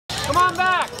on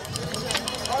back!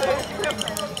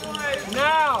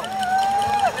 Now!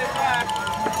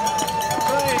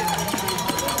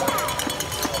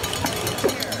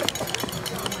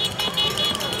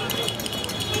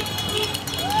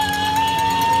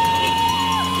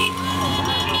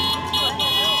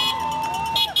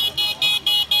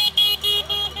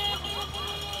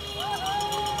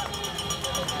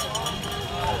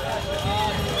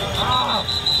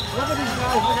 Look at these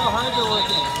guys, look how hard they're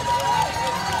working.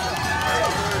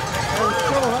 That was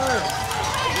so hard.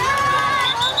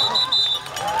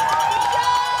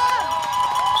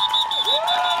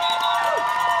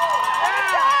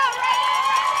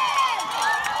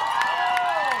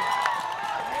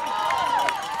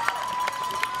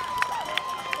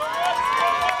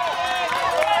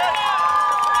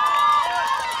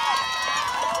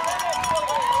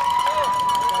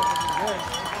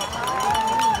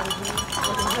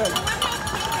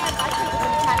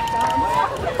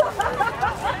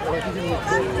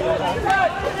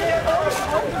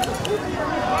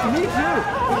 Me too.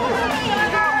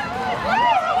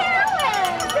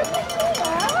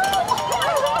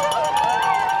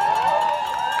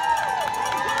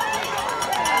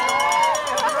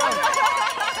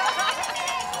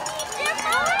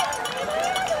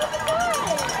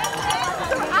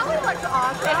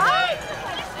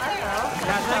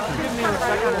 Give me a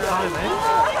second of time,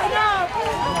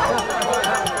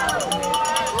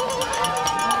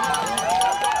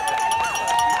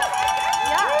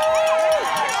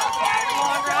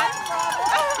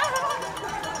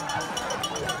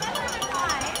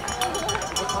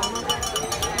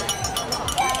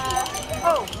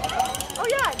 Oh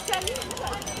yeah, Jenny.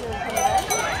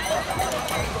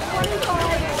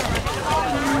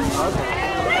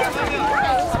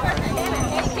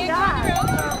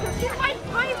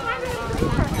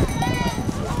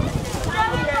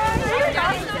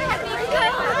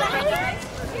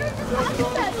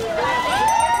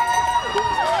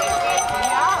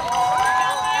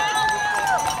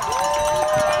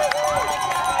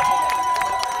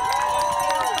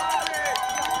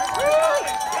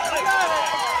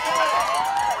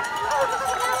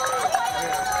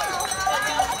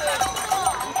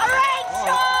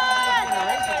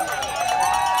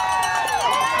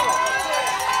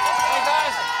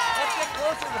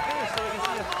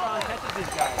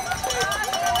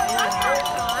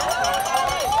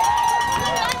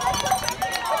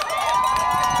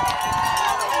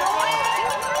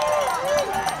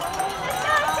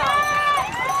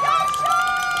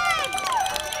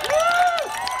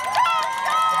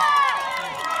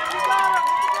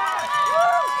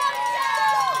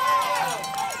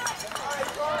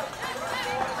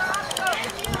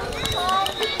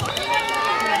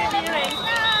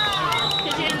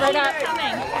 We're not coming.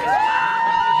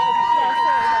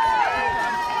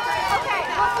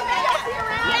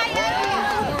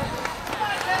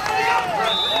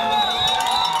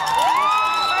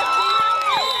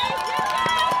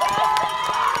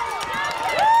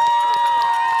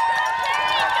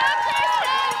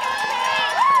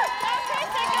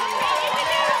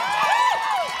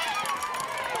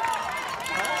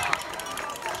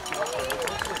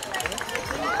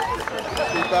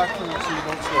 Back from so you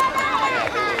don't slip.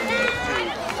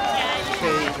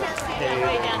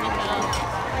 Right down the hill.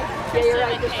 Yeah, you're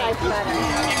right, this side's better.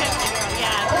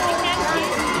 Yeah.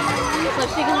 So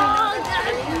she can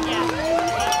Yeah.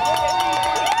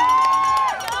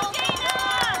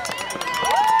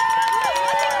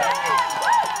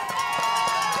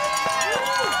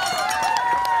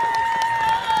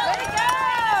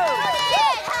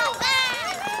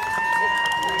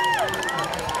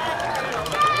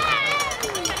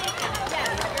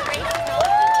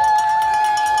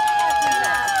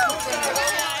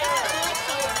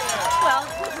 Well,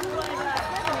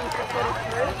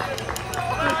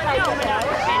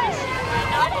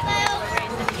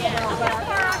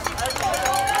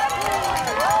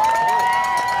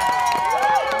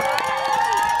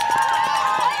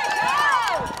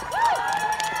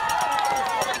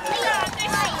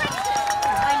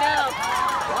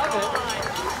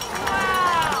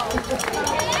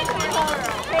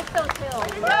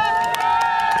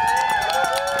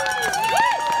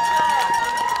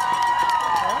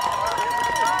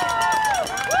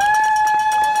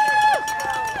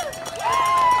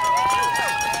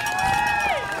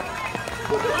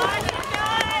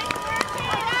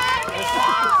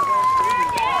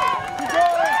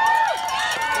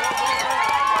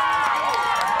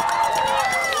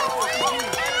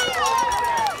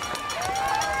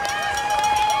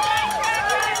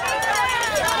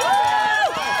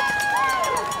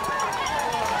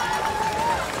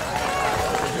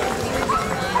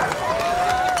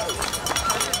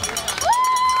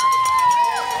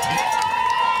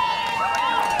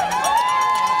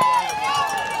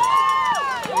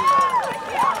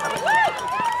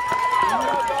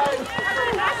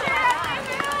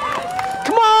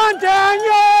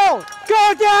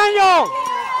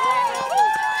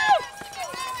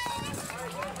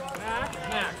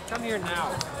 here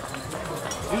now.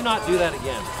 Do not do that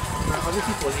again. There are other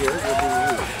people here will do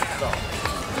you. So.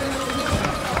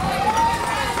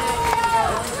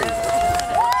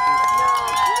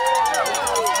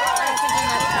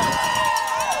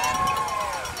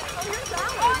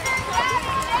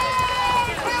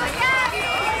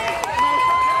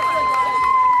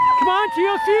 Come on,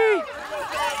 TLC!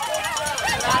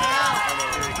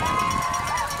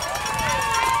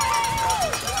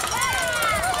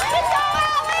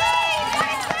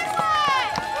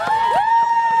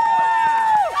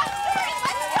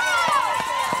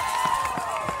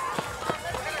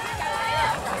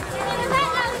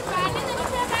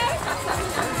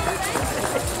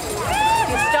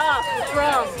 Stop. What's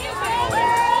wrong?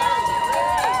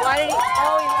 Why did he?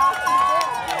 Oh, he lost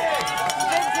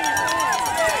his bib.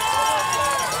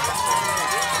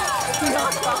 He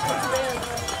lost off his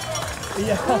bib.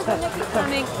 Yeah.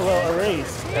 Coming. Well, a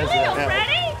race. As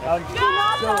Ready?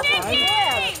 Go!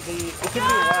 It took me a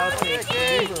while to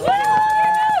maneuver over.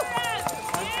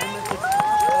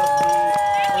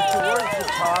 I'm towards the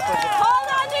top of the. Hold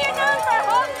on to your number!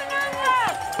 Hold your number!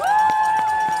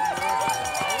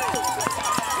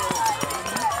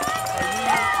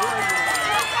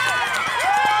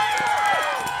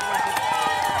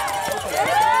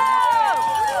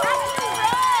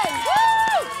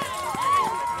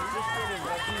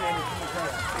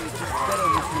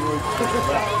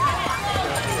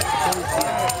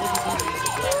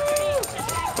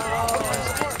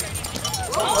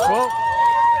 Well,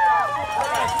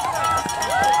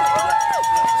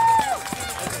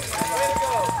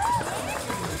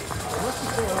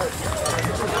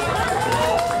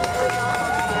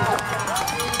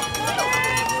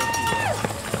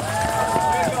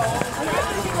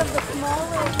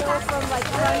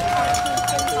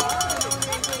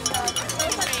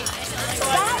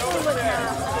 That one was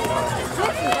not.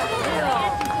 This is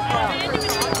a real.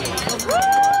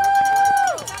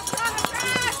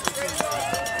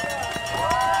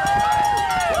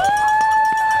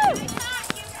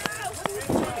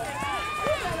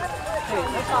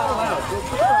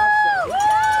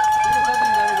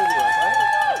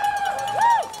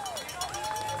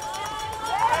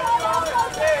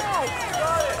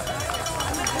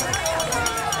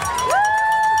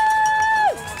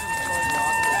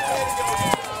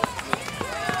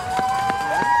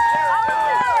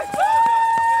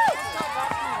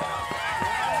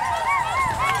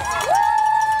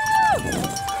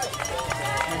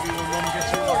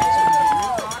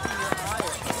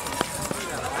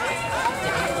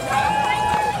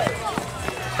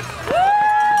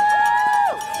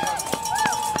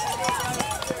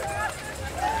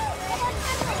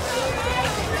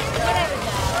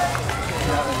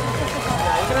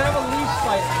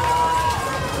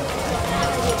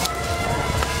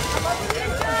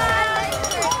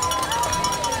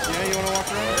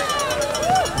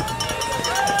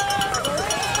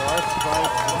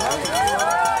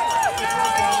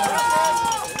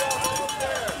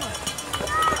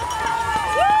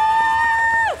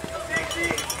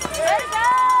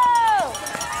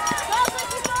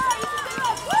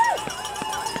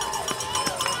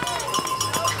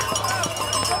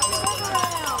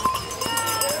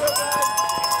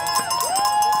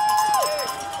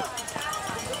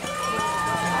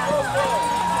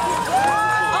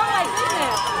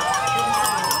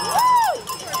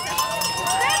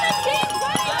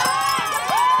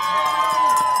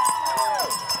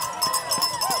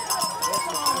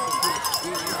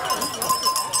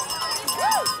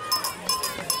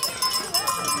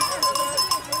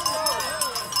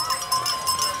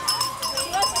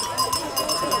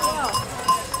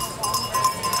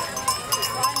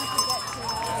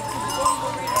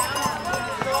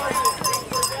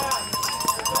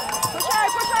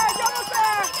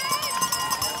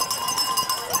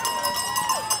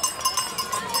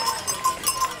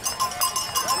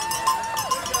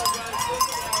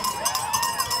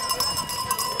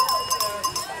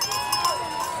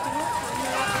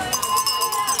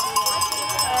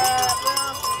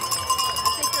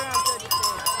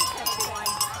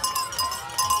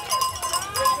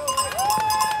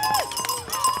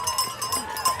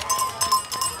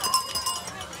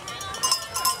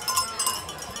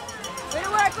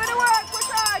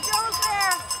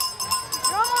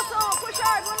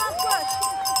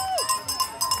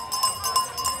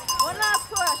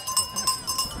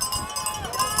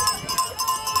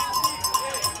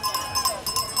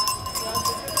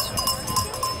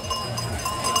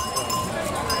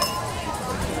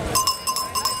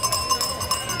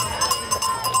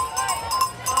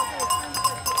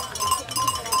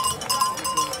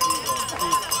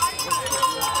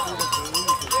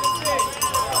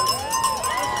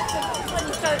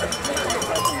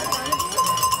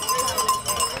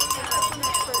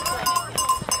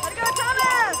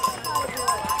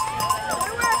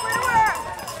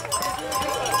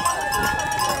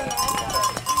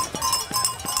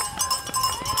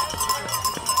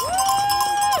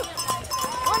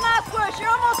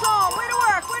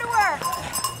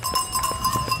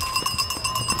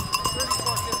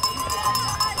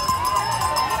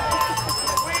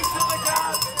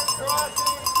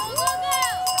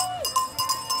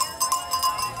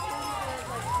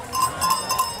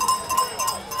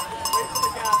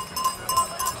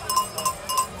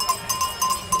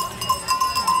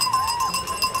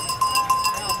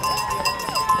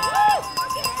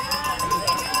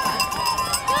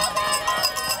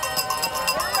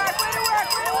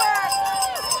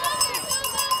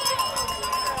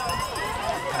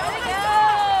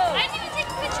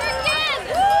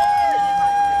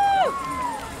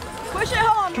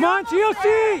 Come on, GOC!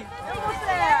 You're almost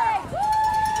there.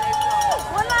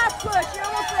 One last push. You're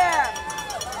almost there.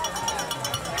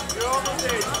 You're almost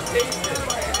there. Taste it.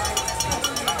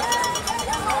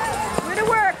 Way to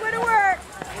work. Way to work.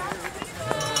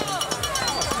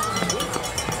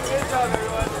 Good job,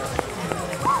 everyone.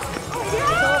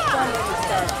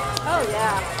 Oh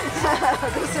yeah.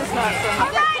 This is not so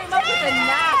much. They came up with a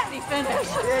nasty finish.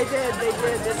 They did. They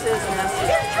did. This is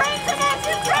nasty. You're trained to this.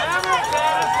 You're trained to this.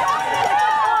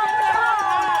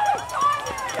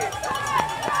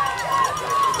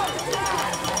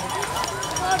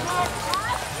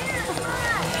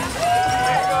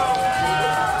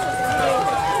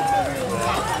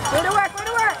 Way to work. Way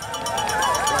to work.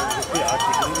 Yeah,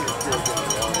 actually, you need to still go the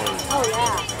wrong way. Oh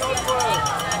yeah.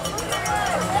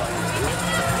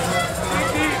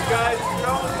 Guys, you're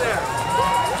almost there.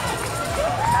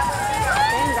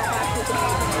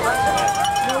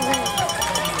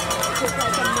 Just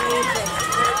like amazing.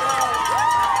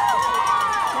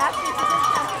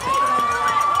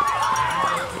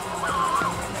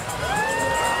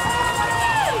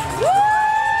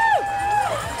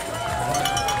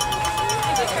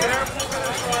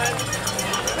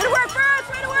 Way to work, Bruce!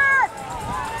 Way to work!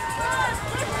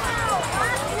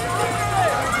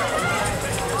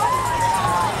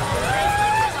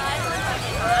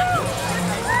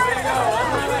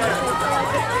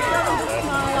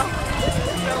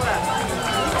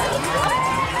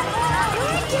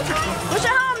 Push it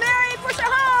home, Mary! Push it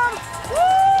home! Woo!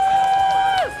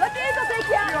 Let the eagle take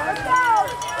you out. Let's go!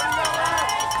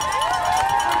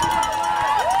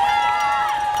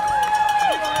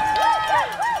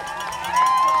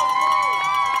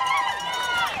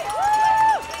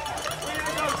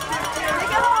 Take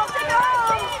it home! Take it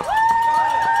home!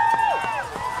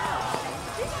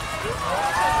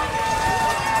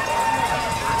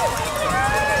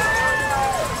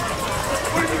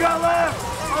 What have you got left?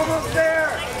 Almost there.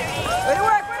 Way to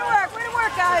work! Way to work! Way to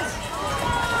work, guys!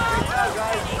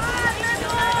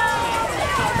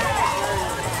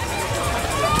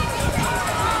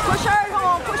 Push hard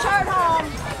home! Push hard home!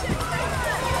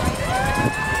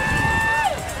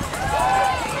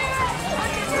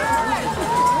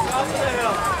 Up the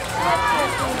hill.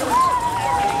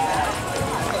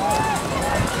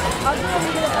 I'll do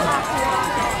it at the last one.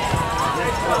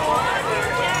 Next one. Right there.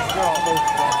 You're almost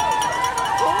done.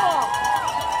 Cool.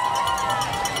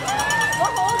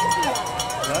 What holes is it?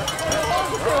 Huh? What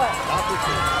holes is it?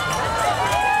 Opposite.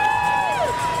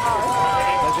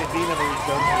 As a Dina was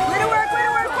done. Way to work, way to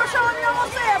work. Push home, you're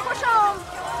almost there. Push home.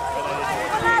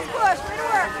 One last push. Way to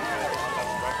work.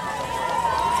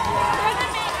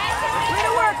 Way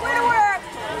to work, way to work.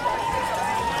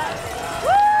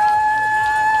 Woo!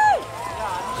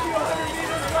 200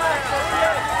 meters left. That's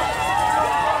it.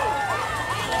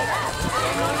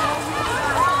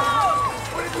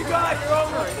 What have you got? You're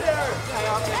almost there.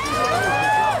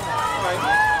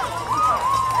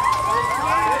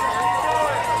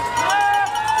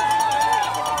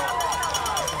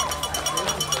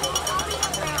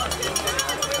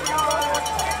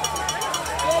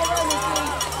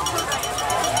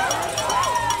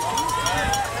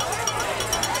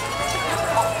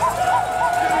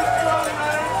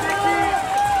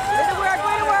 Way to work,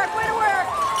 way to work, way to work.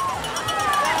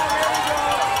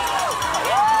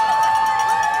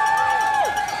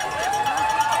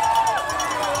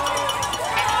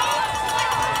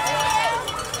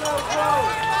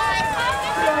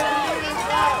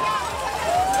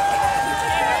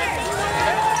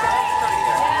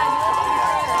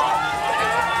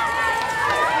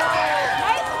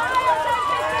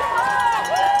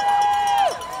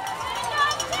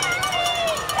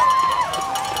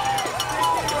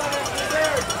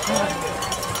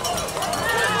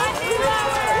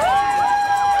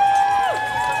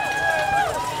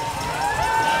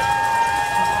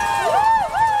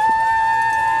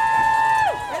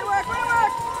 Way to work, way to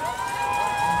work.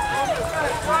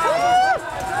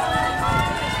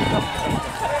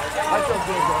 I feel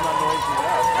good going on noisy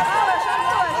now. Push, I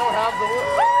push. don't have the word.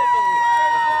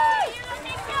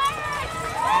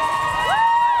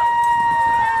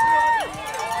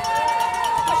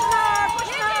 Pushing hard,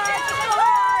 pushing hard, pushing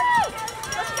hard.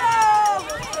 Let's go.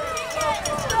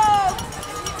 Let's go.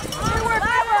 Way to work,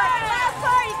 way to work. Last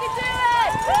part, you can do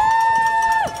it. Woo!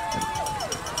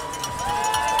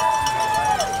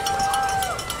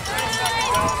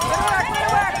 Way to work, way to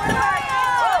work, way to work.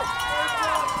 Woo!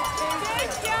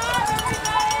 Good job,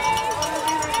 everybody.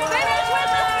 Finish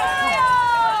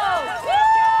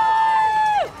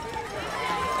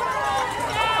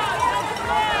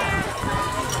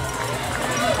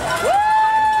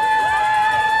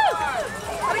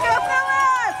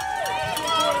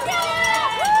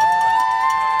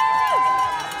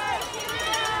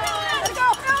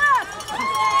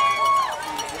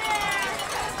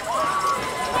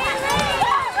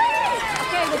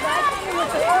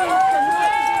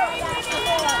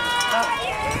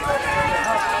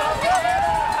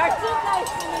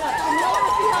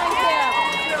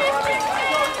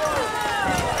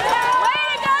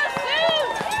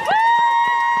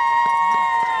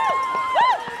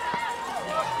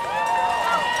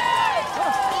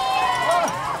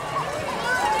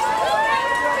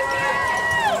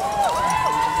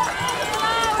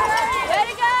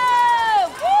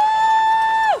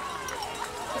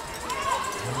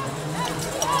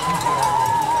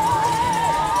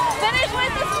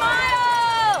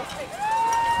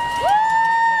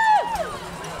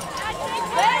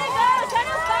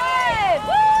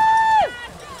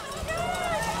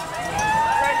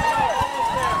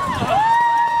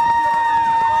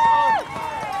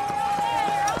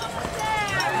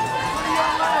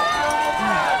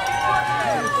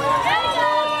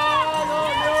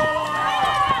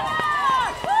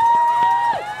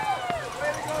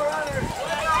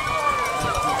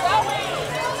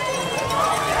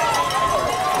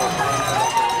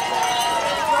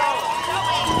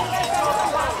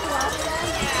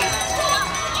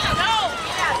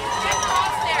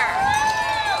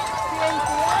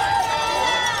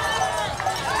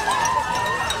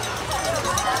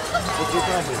She's in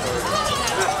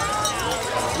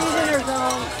her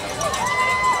zone.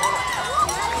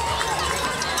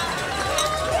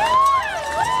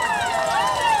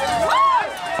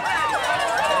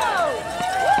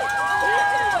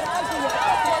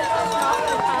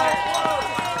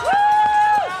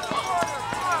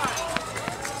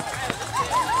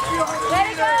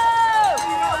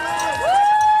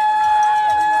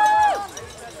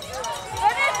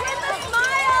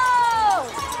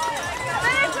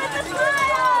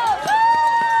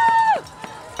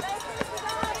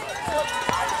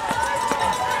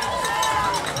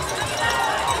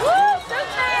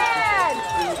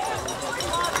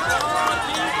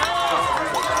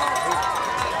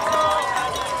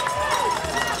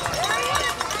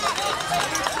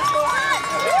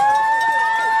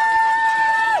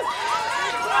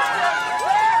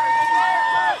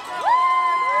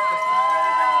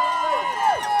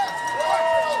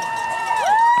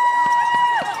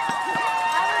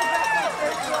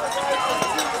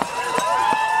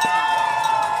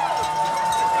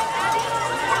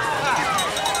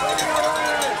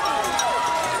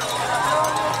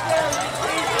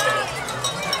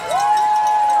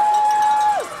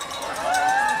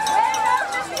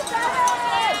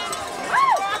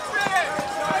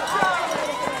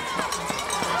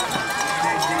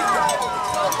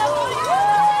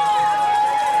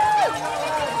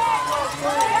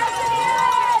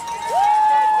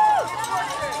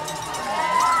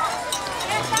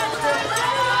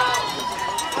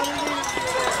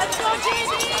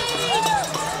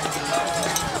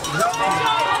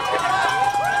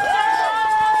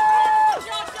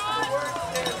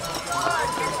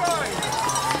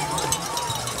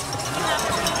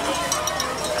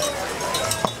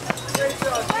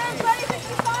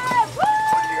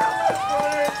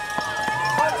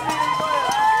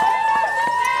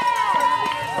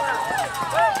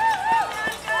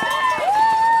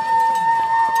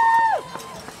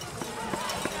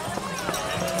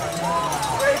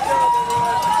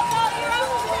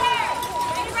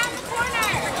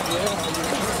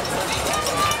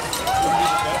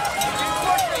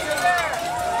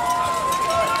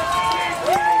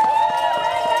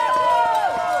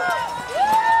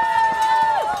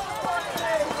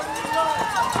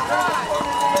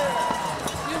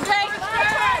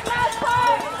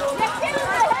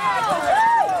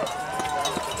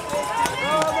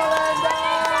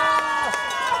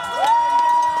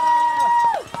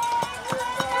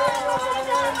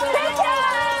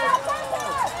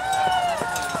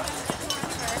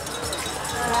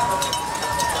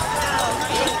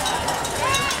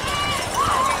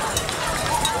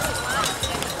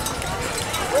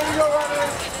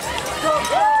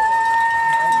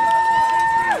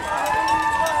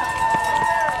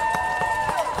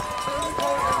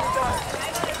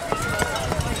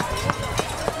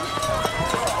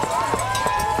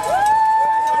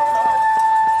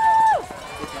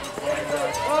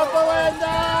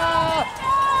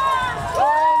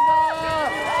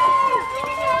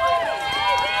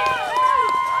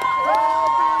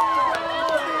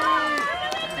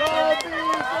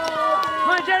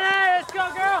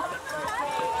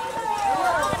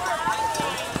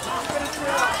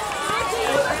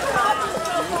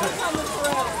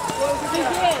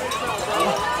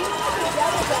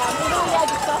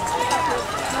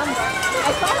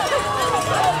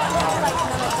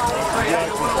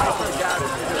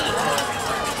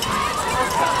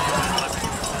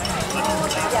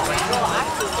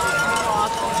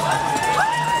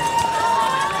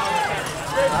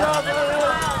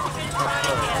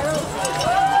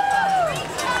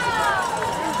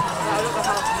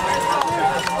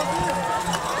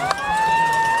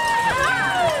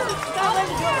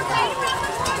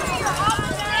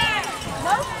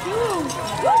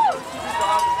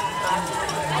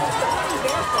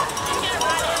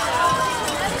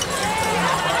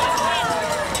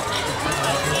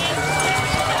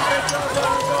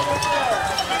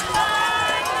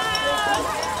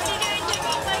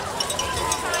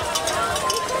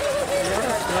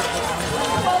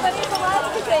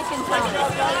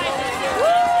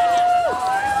 Woo!